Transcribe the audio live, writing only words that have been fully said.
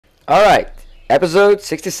Alright, episode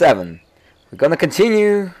 67. We're gonna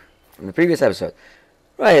continue from the previous episode.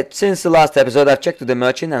 Right, since the last episode I've checked with the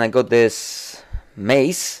merchant and I got this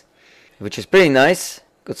mace, which is pretty nice.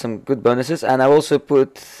 Got some good bonuses, and I also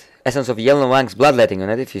put Essence of Yellow Wang's Bloodletting on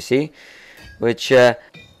it, if you see. Which, see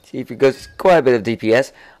if it goes quite a bit of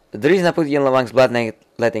DPS. The reason I put Yellow Wang's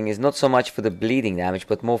Bloodletting is not so much for the bleeding damage,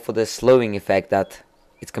 but more for the slowing effect that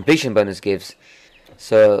its completion bonus gives.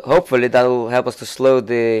 So hopefully that will help us to slow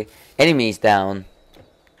the enemies down.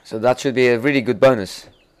 So that should be a really good bonus.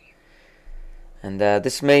 And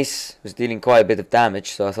this mace was dealing quite a bit of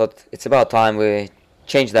damage, so I thought it's about time we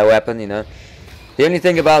change that weapon, you know. The only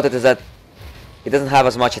thing about it is that it doesn't have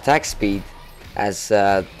as much attack speed as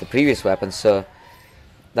the previous weapon, so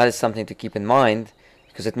that is something to keep in mind,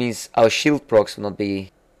 because it means our shield procs will not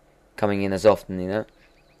be coming in as often, you know.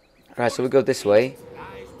 Right, so we go this way.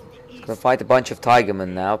 Gonna fight a bunch of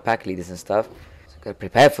Tigermen now, pack leaders and stuff. So gotta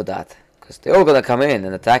prepare for that, because they're all gonna come in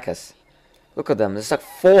and attack us. Look at them, there's like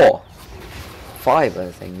 5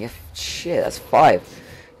 I think. Yeah, shit, that's 5.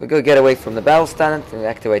 We gotta get away from the battle stand and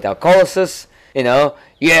activate our Colossus. You know,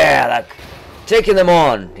 yeah, like taking them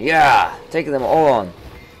on, yeah, taking them all on.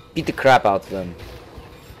 Beat the crap out of them.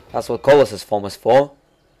 That's what Colossus form is for.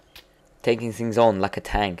 Taking things on like a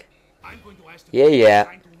tank. Yeah.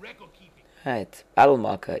 Right, battle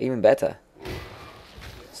marker, even better.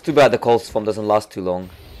 It's too bad the Colossus form doesn't last too long.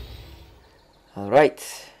 Alright.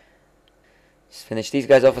 Just finish these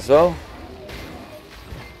guys off as well.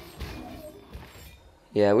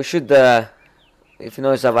 Yeah, we should, if you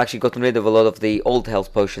notice, I've actually gotten rid of a lot of the old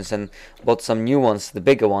health potions and bought some new ones, the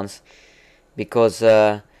bigger ones. Because,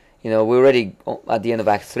 you know, we're already at the end of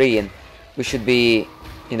Act 3 and we should be,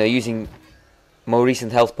 you know, using more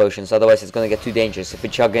recent health potions, otherwise it's going to get too dangerous. If we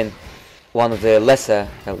chug in one of the lesser,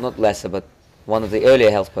 well, not lesser, but one of the earlier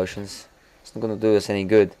health potions, it's not going to do us any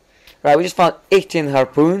good. Right, we just found 18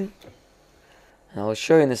 harpoon. And I'll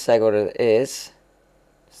show you in a sec what it is.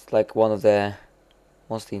 It's like one of the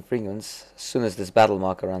most infrequents, as soon as this battle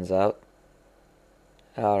marker runs out.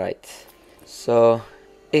 Alright, so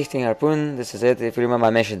 18 harpoon, this is it. If you remember,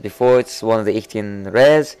 I mentioned before, it's one of the 18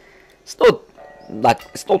 rares. It's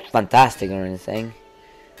not fantastic or anything.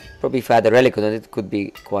 Probably if I had a relic on it, it could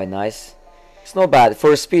be quite nice. It's not bad.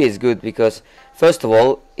 For a spear it's good because, first of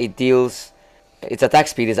all, it deals, its attack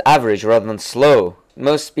speed is average rather than slow.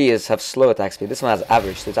 Most spears have slow attack speed, this one has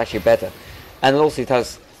average, so it's actually better. And also it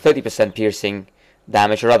has 30% piercing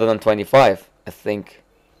damage rather than 25, I think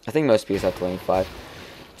most spears have 25.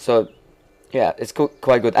 So, yeah, it's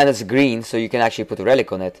quite good. And it's green, so you can actually put a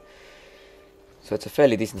relic on it. So it's a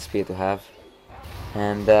fairly decent spear to have.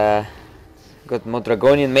 And, got more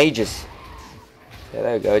Dragonian mages. Yeah,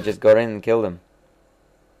 there we go, just got in and killed them.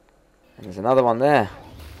 And there's another one there.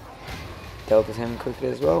 Dealt with him quickly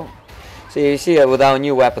as well. So you see, with our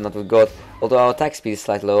new weapon that we got, although our attack speed is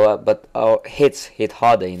slightly lower, but our hits hit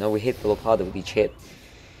harder, you know, we hit a lot harder with each hit.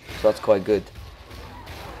 So that's quite good.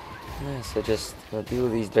 Yeah, so just deal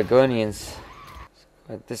with these Dragonians.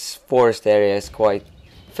 This forest area is quite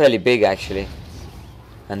fairly big actually.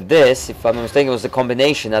 And this, if I'm not mistaken, was the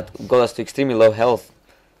combination that got us to extremely low health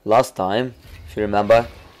last time, if you remember.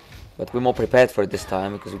 But we're more prepared for it this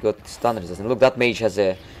time because we got stun resistance. Look, that mage has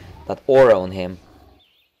that aura on him.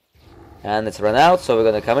 And it's run out, so we're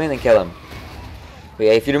gonna come in and kill him. But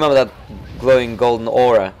yeah, if you remember that glowing golden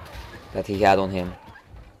aura that he had on him,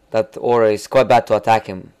 that aura is quite bad to attack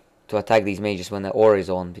him, to attack these mages when the aura is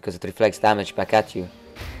on, because it reflects damage back at you.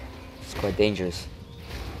 It's quite dangerous.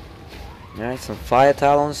 Alright, some fire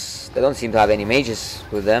talons. They don't seem to have any mages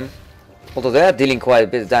with them, although they are dealing quite a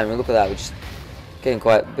bit of damage. Look at that, we're just getting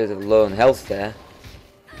quite a bit of low on health there.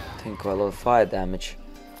 Taking quite a lot of fire damage.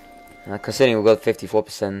 And considering we got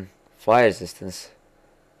 54% fire resistance,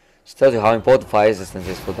 just tells you how important fire resistance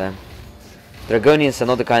is for them. Dragonians are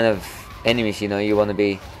not the kind of enemies, you know, you want to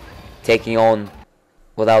be taking on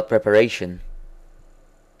without preparation.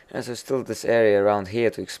 And so still this area around here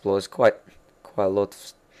to explore is quite a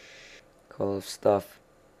lot of stuff.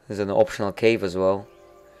 There's an optional cave as well.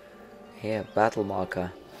 Yeah, battle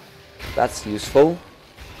marker. That's useful.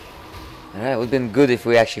 Alright, it would have been good if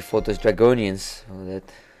we actually fought those Dragonians with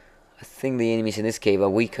it. I think the enemies in this cave are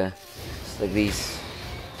weaker. It's like these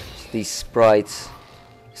sprites.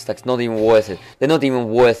 It's like not even worth it. They're not even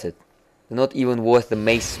worth it. They're not even worth the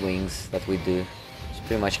mace swings that we do. Just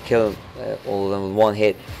pretty much kill all of them with one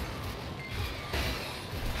hit.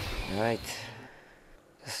 Alright.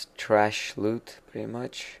 Just trash loot, pretty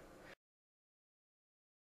much.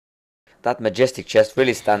 That majestic chest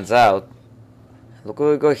really stands out. Look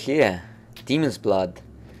what we got here. Demon's blood.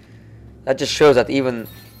 That just shows that even,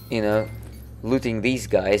 you know, looting these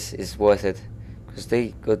guys is worth it, because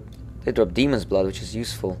they drop Demon's Blood, which is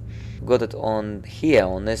useful. We got it on here,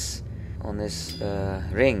 on this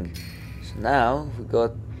ring. So now we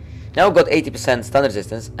got 80% stun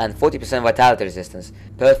resistance and 40% vitality resistance.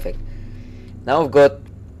 Perfect. Now we've got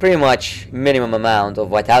pretty much minimum amount of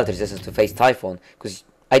vitality resistance to face Typhon, because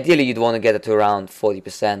ideally you'd want to get it to around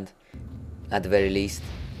 40% at the very least.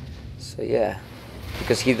 So yeah,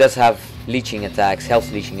 because he does have leeching attacks,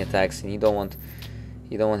 health leeching attacks, and you don't want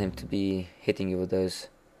him to be hitting you with those.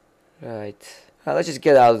 Right. Let's just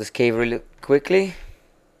get out of this cave really quickly.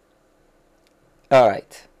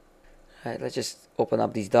 Alright. Let's just open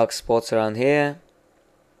up these dark spots around here.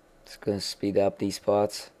 Just gonna speed up these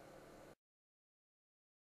parts.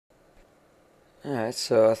 Alright,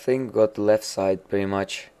 so I think we got the left side pretty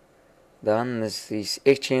much done. There's these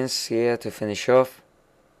Ichins here to finish off.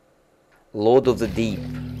 Lord of the Deep.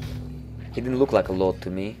 He didn't look like a lord to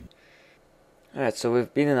me. Alright, so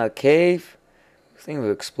we've been in our cave. I think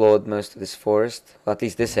we've explored most of this forest. Well, at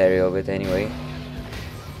least this area of it anyway.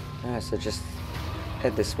 Alright, so just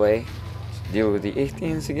head this way. Just deal with the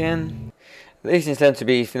Ichthins again. The Ichthins tend to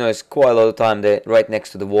be, if you notice, quite a lot of time they're right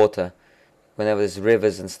next to the water. Whenever there's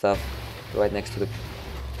rivers and stuff, right next to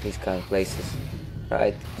these kind of places.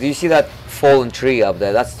 Right, do you see that fallen tree up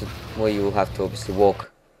there? That's where you will have to obviously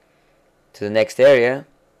walk to the next area.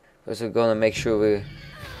 Also gonna make sure we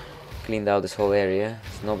cleaned out this whole area.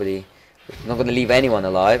 There's not gonna leave anyone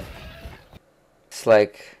alive. It's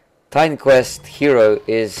like Titan Quest hero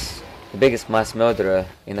is the biggest mass murderer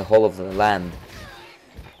in the whole of the land.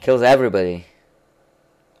 Kills everybody.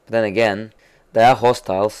 But then again, they are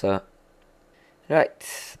hostile, so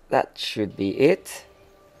right, that should be it.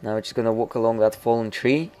 Now we're just gonna walk along that fallen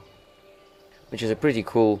tree, which is a pretty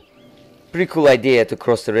cool idea to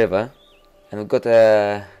cross the river. And we've got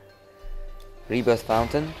a rebirth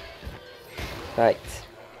fountain. Right,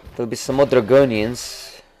 there'll be some more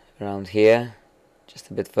Dragonians around here, just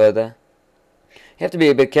a bit further. You have to be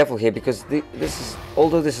a bit careful here because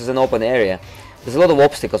although this is an open area, there's a lot of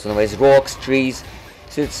obstacles on the way. There's rocks, trees,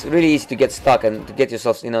 so it's really easy to get stuck and to get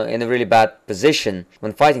yourself, in a really bad position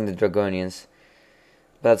when fighting the Dragonians.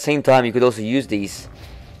 But at the same time, you could also use these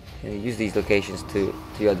locations to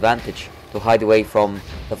your advantage, to hide away from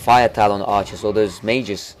the Fire Talon archers or those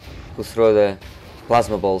mages who throw the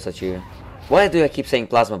plasma balls at you. Why do I keep saying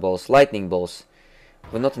plasma balls? Lightning balls.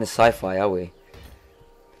 We're not in a sci-fi, are we?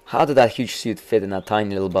 How did that huge suit fit in that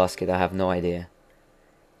tiny little basket? I have no idea.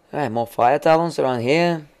 Alright, more Fire Talons around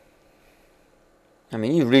here. I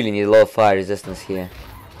mean, you really need a lot of fire resistance here.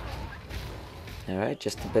 Alright,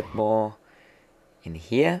 just a bit more in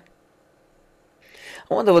here.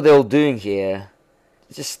 I wonder what they're all doing here.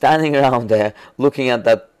 Just standing around there, looking at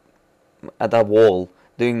that wall,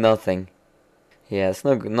 doing nothing. Yeah, it's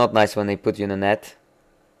not nice when they put you in a net.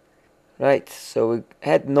 Right, so we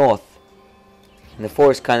head north. And the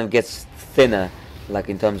forest kind of gets thinner, like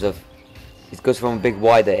in terms of, it goes from a big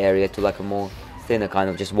wider area to like a more thinner kind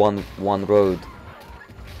of just one road.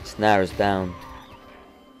 It narrows down.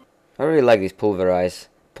 I really like these pulverize.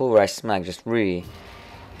 Pulverized smack just really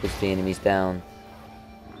puts the enemies down.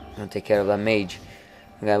 And take care of that mage.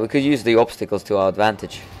 Okay, we could use the obstacles to our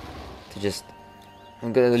advantage. To just,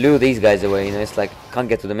 I'm gonna lure these guys away. It's like can't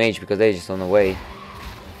get to the mage because they're just on the way.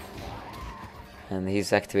 And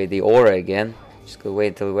he's activated the aura again. Just gotta wait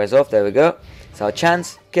until it wears off. There we go. It's our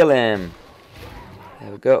chance. Kill him.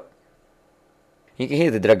 There we go. You can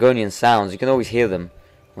hear the Dragonian sounds. You can always hear them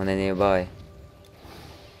when they're nearby.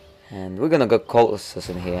 And we're gonna go Colossus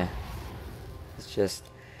in here. It's just,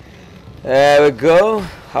 there we go.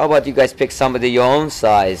 How about you guys pick somebody your own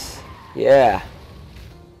size? Yeah.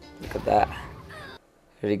 Look at that.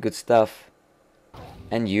 Really good stuff.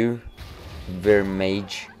 And you,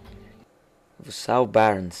 Vermage. Wusao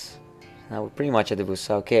Barons. Now we're pretty much at the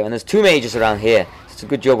Wusao cave. And there's two mages around here. So it's a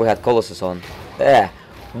good job we had Colossus on. There.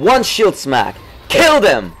 One shield smack. Kill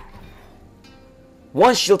them!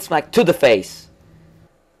 One shield smack to the face.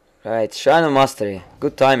 Right, Shrine of Mastery.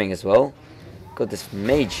 Good timing as well. Got this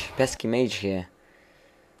mage, pesky mage here.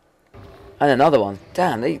 And another one.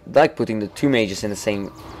 Damn, they like putting the two mages in the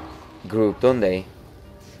same group, don't they?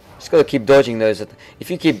 Just gotta keep dodging those. If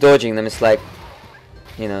you keep dodging them, it's like,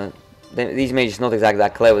 these mages not exactly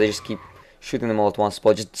that clever. They just keep shooting them all at one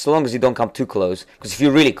spot. Just so long as you don't come too close. Because if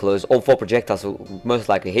you're really close, all 4 projectiles will most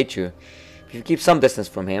likely hit you. If you keep some distance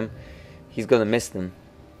from him, he's gonna miss them.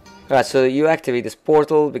 Alright, so you activate this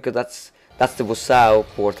portal because that's the Wusao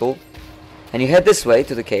portal. And you head this way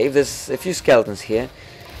to the cave. There's a few skeletons here.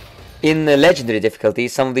 In the legendary difficulty,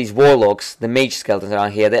 some of these warlocks, the mage skeletons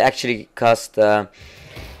around here, they actually cast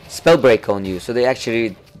Spellbreak on you. So they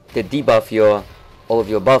actually they debuff all of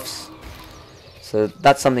your buffs. So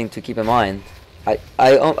that's something to keep in mind.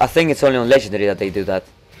 I think it's only on legendary that they do that.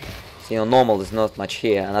 So, you know, normal there's not much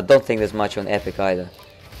here, and I don't think there's much on epic either.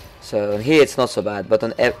 So on here it's not so bad, but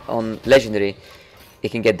on legendary it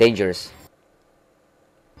can get dangerous.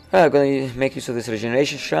 Alright, I'm gonna make use of this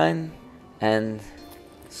regeneration shrine, and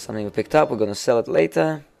something we picked up. We're gonna sell it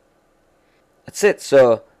later. That's it.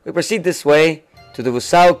 So we proceed this way to the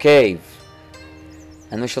Wusao cave,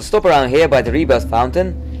 and we shall stop around here by the rebirth fountain,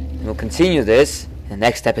 and we'll continue this in the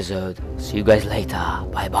next episode. See you guys later.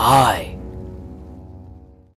 Bye bye.